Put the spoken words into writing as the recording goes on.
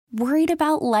Worried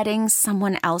about letting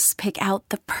someone else pick out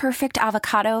the perfect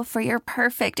avocado for your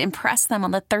perfect impress them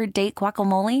on the third date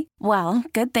guacamole? Well,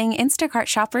 good thing Instacart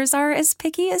shoppers are as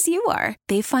picky as you are.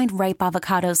 They find ripe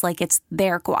avocados like it's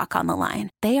their guac on the line.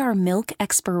 They are milk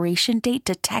expiration date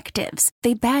detectives.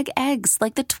 They bag eggs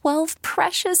like the 12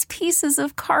 precious pieces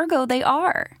of cargo they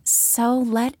are. So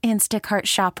let Instacart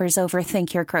shoppers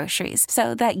overthink your groceries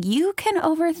so that you can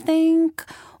overthink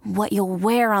what you'll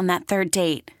wear on that third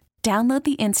date. Download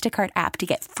the Instacart app to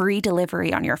get free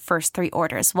delivery on your first 3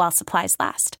 orders while supplies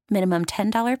last. Minimum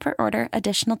 $10 per order.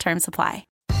 Additional terms apply.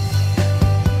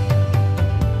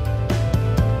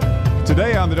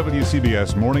 Today on the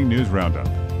WCBS Morning News Roundup.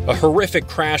 A horrific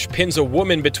crash pins a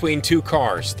woman between 2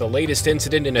 cars. The latest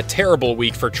incident in a terrible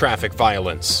week for traffic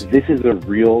violence. This is a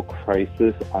real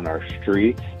crisis on our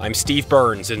streets. I'm Steve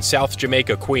Burns in South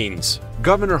Jamaica, Queens.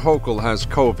 Governor Hochul has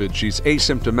COVID. She's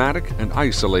asymptomatic and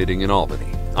isolating in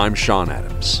Albany. I'm Sean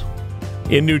Adams.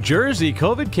 In New Jersey,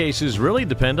 COVID cases really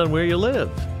depend on where you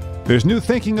live. There's new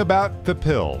thinking about the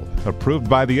pill, approved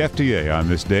by the FDA on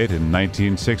this date in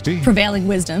 1960. Prevailing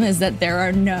wisdom is that there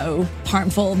are no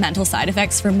harmful mental side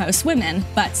effects for most women,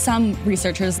 but some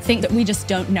researchers think that we just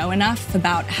don't know enough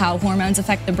about how hormones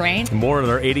affect the brain. More in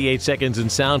our 88 Seconds in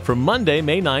Sound from Monday,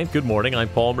 May 9th. Good morning, I'm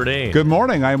Paul Murnane. Good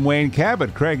morning, I'm Wayne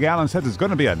Cabot. Craig Allen says it's going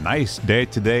to be a nice day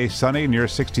today, sunny, near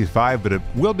 65, but it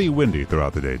will be windy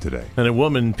throughout the day today. And a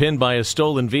woman pinned by a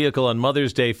stolen vehicle on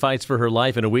Mother's Day fights for her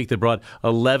life in a week that brought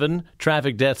 11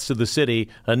 traffic deaths to the city,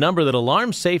 a number that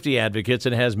alarms safety advocates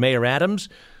and has Mayor Adams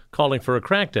calling for a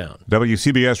crackdown.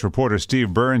 WCBS reporter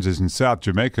Steve Burns is in South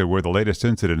Jamaica where the latest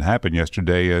incident happened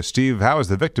yesterday. Steve, how is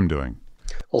the victim doing?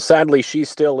 Well, sadly, she's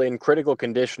still in critical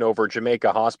condition over at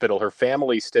Jamaica Hospital. Her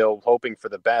family's still hoping for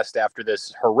the best after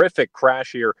this horrific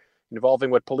crash here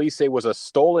involving what police say was a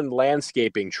stolen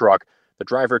landscaping truck. The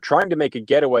driver, trying to make a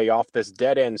getaway off this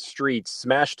dead-end street,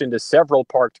 smashed into several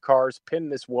parked cars,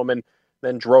 pinned this woman,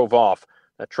 then drove off.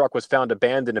 That truck was found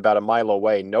abandoned about a mile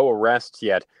away. No arrests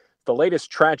yet. The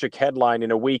latest tragic headline in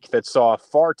a week that saw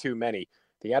far too many.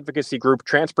 The advocacy group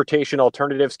Transportation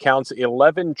Alternatives counts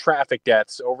 11 traffic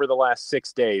deaths over the last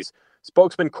 6 days.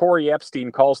 Spokesman Corey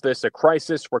Epstein calls this a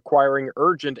crisis requiring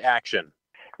urgent action.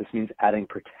 This means adding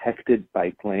protected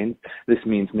bike lanes. This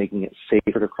means making it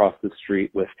safer to cross the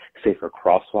street with safer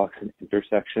crosswalks and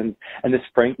intersections. And this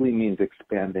frankly means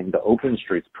expanding the Open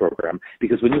Streets program,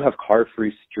 because when you have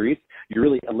car-free streets, you're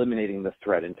really eliminating the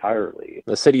threat entirely.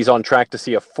 The city's on track to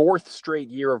see a 4th straight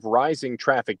year of rising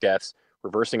traffic deaths,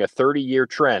 reversing a 30-year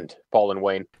trend. Paul and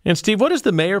Wayne. And Steve, what is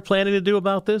the mayor planning to do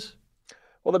about this?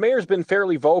 Well, the mayor's been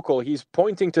fairly vocal. He's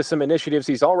pointing to some initiatives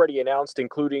he's already announced,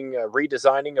 including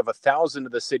redesigning of 1,000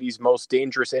 of the city's most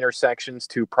dangerous intersections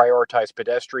to prioritize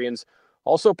pedestrians.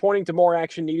 Also pointing to more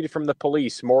action needed from the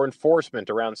police, more enforcement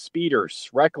around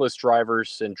speeders, reckless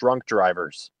drivers, and drunk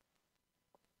drivers.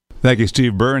 Thank you,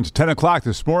 Steve Burns. 10 o'clock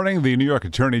this morning, the New York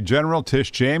Attorney General,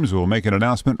 Tish James, will make an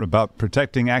announcement about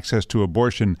protecting access to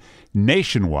abortion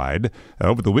nationwide.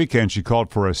 Over the weekend, she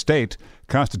called for a state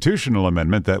constitutional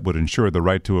amendment that would ensure the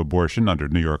right to abortion under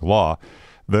New York law.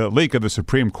 The leak of the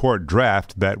Supreme Court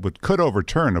draft that could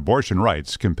overturn abortion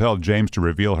rights compelled James to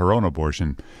reveal her own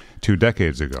abortion 2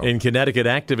 decades ago. In Connecticut,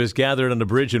 activists gathered on a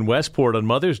bridge in Westport on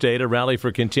Mother's Day to rally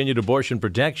for continued abortion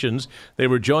protections. They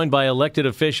were joined by elected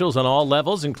officials on all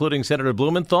levels, including Senator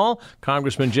Blumenthal,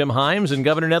 Congressman Jim Himes, and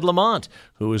Governor Ned Lamont,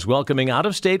 who is welcoming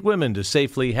out-of-state women to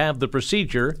safely have the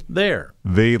procedure there.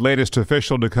 The latest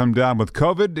official to come down with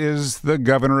COVID is the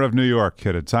governor of New York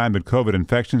at a time that COVID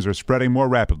infections are spreading more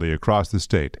rapidly across the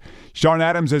state. Sean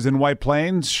Adams is in White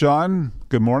Plains. Sean,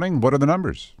 good morning. What are the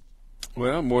numbers?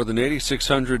 Well, more than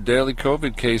 8,600 daily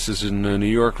COVID cases in New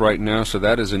York right now, so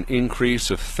that is an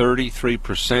increase of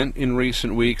 33% in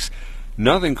recent weeks.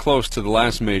 Nothing close to the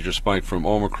last major spike from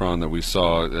Omicron that we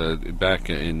saw back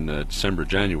in December,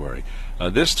 January.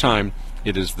 This time,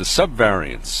 it is the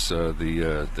subvariants,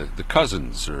 the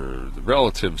cousins or the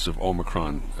relatives of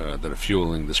Omicron that are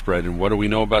fueling the spread. And what do we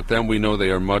know about them? We know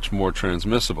they are much more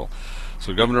transmissible.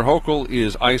 So Governor Hochul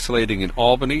is isolating in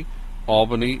Albany.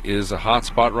 Albany is a hot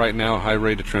spot right now, high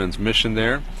rate of transmission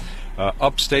there.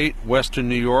 Upstate, western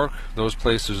New York, those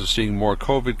places are seeing more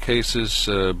COVID cases,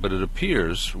 but it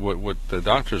appears, what the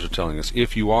doctors are telling us,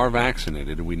 if you are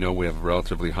vaccinated, and we know we have a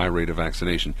relatively high rate of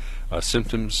vaccination,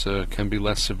 symptoms can be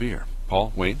less severe.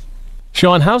 Paul, Wayne?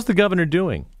 Sean, how's the governor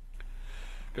doing?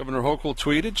 Governor Hochul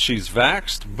tweeted, she's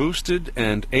vaxxed, boosted,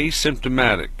 and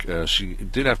asymptomatic. She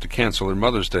did have to cancel her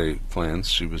Mother's Day plans.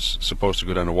 She was supposed to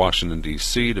go down to Washington,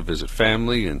 D.C. to visit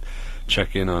family and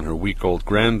check in on her week-old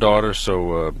granddaughter,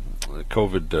 so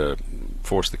COVID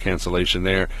force the cancellation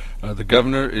there. The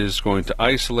governor is going to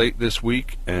isolate this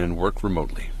week and work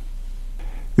remotely.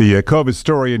 The COVID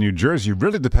story in New Jersey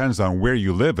really depends on where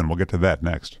you live, and we'll get to that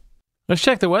next. Let's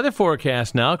check the weather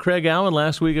forecast now. Craig Allen,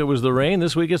 last week it was the rain.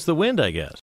 This week it's the wind, I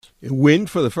guess. Wind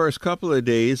for the first couple of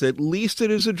days. At least it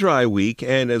is a dry week,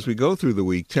 and as we go through the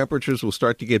week, temperatures will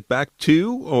start to get back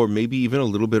to or maybe even a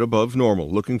little bit above normal.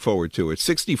 Looking forward to it.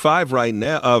 65 right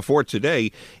now for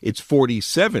today. It's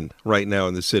 47 right now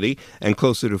in the city and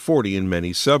closer to 40 in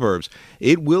many suburbs.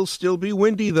 It will still be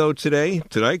windy, though, today.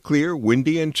 Tonight, clear,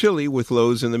 windy and chilly with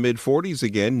lows in the mid-40s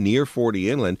again, near 40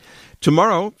 inland.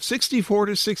 Tomorrow, 64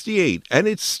 to 68, and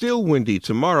it's still windy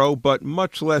tomorrow, but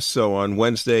much less so on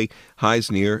Wednesday,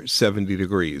 highs near 70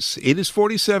 degrees. It is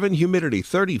 47, humidity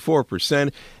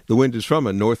 34%. The wind is from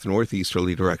a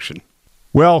north-northeasterly direction.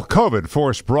 Well, COVID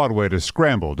forced Broadway to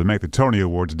scramble to make the Tony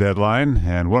Awards deadline,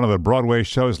 and one of the Broadway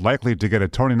shows likely to get a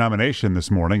Tony nomination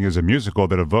this morning is a musical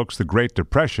that evokes the Great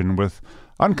Depression with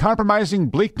uncompromising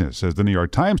bleakness, as the New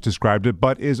York Times described it,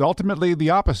 but is ultimately the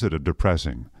opposite of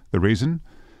depressing. The reason?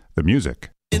 The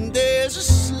music. And there's a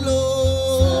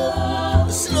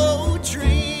slow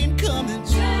train coming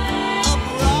up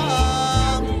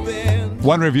around the bend.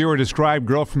 One reviewer described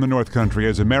Girl from the North Country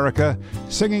as America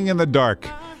singing in the dark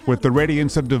with the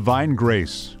radiance of divine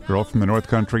grace. Girl from the North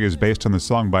Country is based on the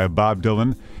song by Bob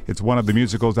Dylan. It's one of the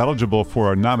musicals eligible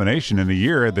for a nomination in a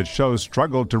year that shows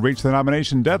struggled to reach the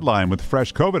nomination deadline with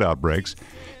fresh COVID outbreaks.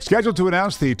 Scheduled to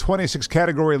announce the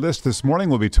 26-category list this morning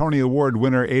will be Tony Award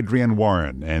winner Adrienne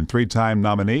Warren and three-time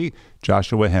nominee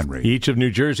Joshua Henry. Each of New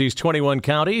Jersey's 21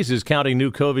 counties is counting new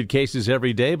COVID cases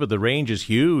every day, but the range is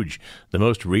huge. The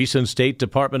most recent State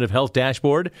Department of Health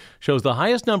dashboard shows the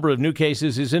highest number of new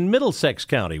cases is in Middlesex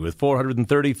County with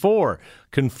 434,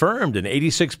 confirmed and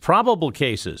 86 probable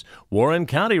cases. Warren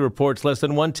County reports less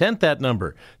than one-tenth that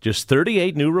number, just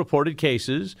 38 new reported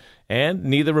cases, and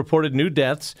neither reported new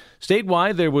deaths.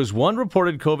 Statewide, there was one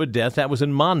reported COVID death. That was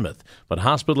in Monmouth. But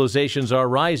hospitalizations are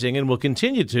rising and will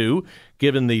continue to,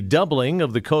 given the doubling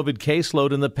of the COVID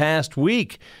caseload in the past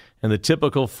week and the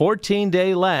typical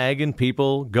 14-day lag in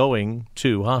people going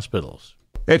to hospitals.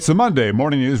 It's the Monday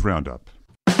Morning News Roundup.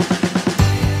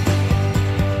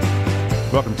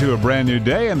 Welcome to a brand new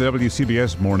day in the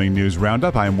WCBS Morning News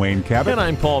Roundup. I'm Wayne Cabot. And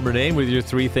I'm Paul Murnane with your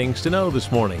three things to know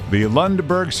this morning. The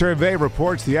Lundberg survey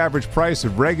reports the average price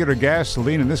of regular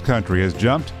gasoline in this country has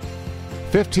jumped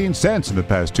 15 cents in the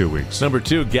past 2 weeks. Number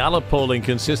two, Gallup polling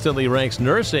consistently ranks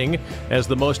nursing as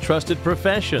the most trusted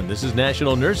profession. This is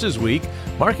National Nurses Week,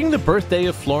 marking the birthday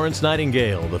of Florence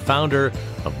Nightingale, the founder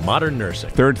of modern nursing.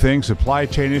 Third thing, supply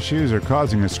chain issues are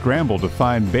causing a scramble to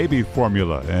find baby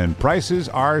formula, and prices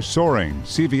are soaring.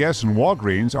 CVS and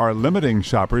Walgreens are limiting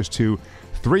shoppers to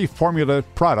 3 formula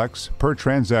products per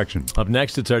transaction. Up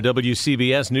next, it's our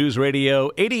WCBS News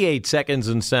Radio 88 Seconds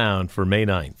in Sound for May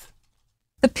 9th.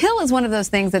 The pill is one of those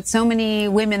things that so many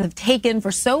women have taken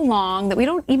for so long that we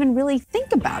don't even really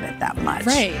think about it that much.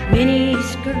 Right. Mini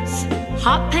skirts,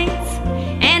 hot pants,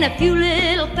 and a few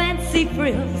little fancy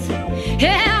frills.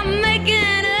 Yeah, I'm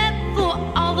making up for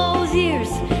all those years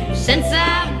since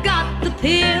I've got the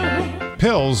pill.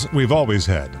 Pills we've always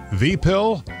had. The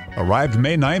pill arrived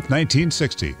May 9th,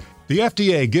 1960. The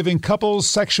FDA giving couples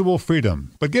sexual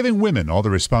freedom, but giving women all the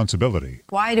responsibility.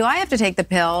 Why do I have to take the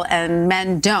pill and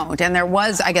men don't? And there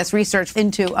was, I guess, research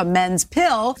into a men's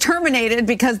pill terminated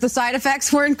because the side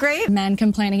effects weren't great. Men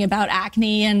complaining about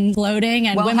acne and bloating,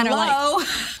 and women are like...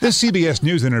 This CBS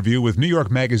News interview with New York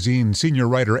Magazine senior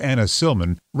writer Anna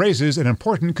Silman raises an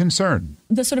important concern.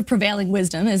 The sort of prevailing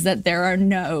wisdom is that there are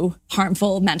no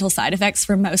harmful mental side effects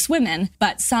for most women,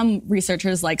 but some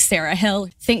researchers like Sarah Hill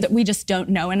think that we just don't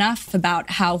know enough about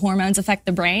how hormones affect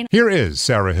the brain. Here is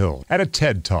Sarah Hill at a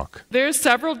TED Talk. There's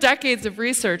several decades of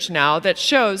research now that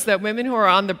shows that women who are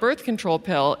on the birth control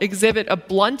pill exhibit a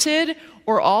blunted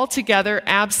or altogether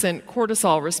absent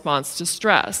cortisol response to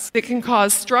stress. It can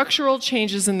cause structural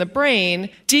changes in the brain,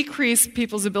 decrease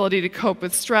people's ability to cope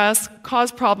with stress,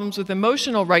 cause problems with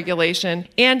emotional regulation,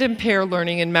 and impair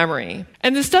learning and memory.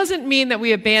 And this doesn't mean that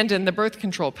we abandon the birth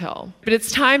control pill, but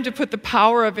it's time to put the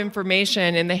power of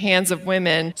information in the hands of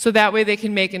women so that way they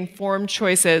can make informed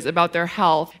choices about their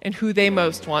health and who they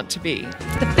most want to be.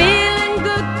 The feeling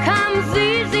good comes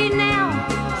easy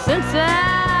now since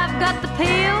I've got the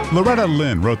pill. Loretta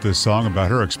Lynn wrote this song about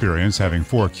her experience having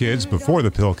 4 kids before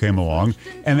the pill came along,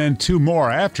 and then 2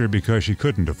 more after because she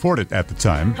couldn't afford it at the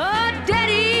time. Oh,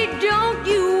 Daddy, don't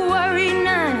you worry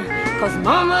none, 'cause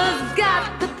Mama's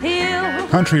got the pill.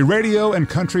 Country radio and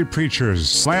country preachers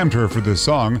slammed her for this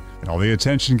song, and all the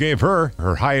attention gave her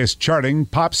highest charting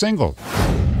pop single.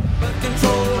 Birth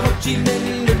control, Ho Chi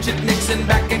Minh, Richard Nixon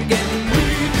back again.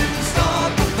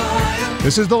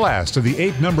 This is the last of the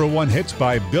 8 #1 hits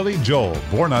by Billy Joel,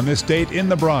 born on this date in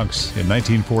the Bronx in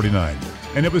 1949.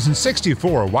 And it was in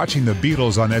 '64, watching the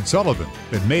Beatles on Ed Sullivan,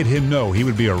 that made him know he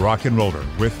would be a rock and roller,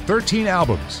 with 13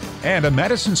 albums and a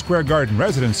Madison Square Garden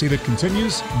residency that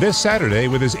continues this Saturday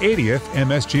with his 80th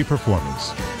MSG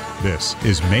performance. This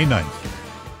is May 9th.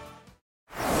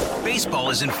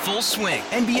 Baseball is in full swing.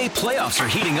 NBA playoffs are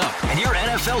heating up, and your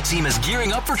NFL team is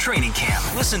gearing up for training camp.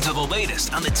 Listen to the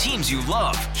latest on the teams you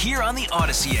love here on the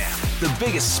Odyssey app. The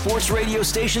biggest sports radio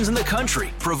stations in the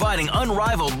country, providing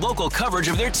unrivaled local coverage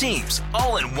of their teams,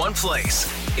 all in one place.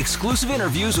 Exclusive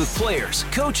interviews with players,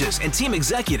 coaches, and team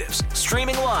executives,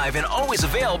 streaming live and always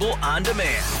available on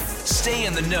demand. Stay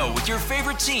in the know with your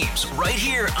favorite teams right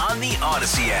here on the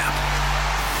Odyssey app.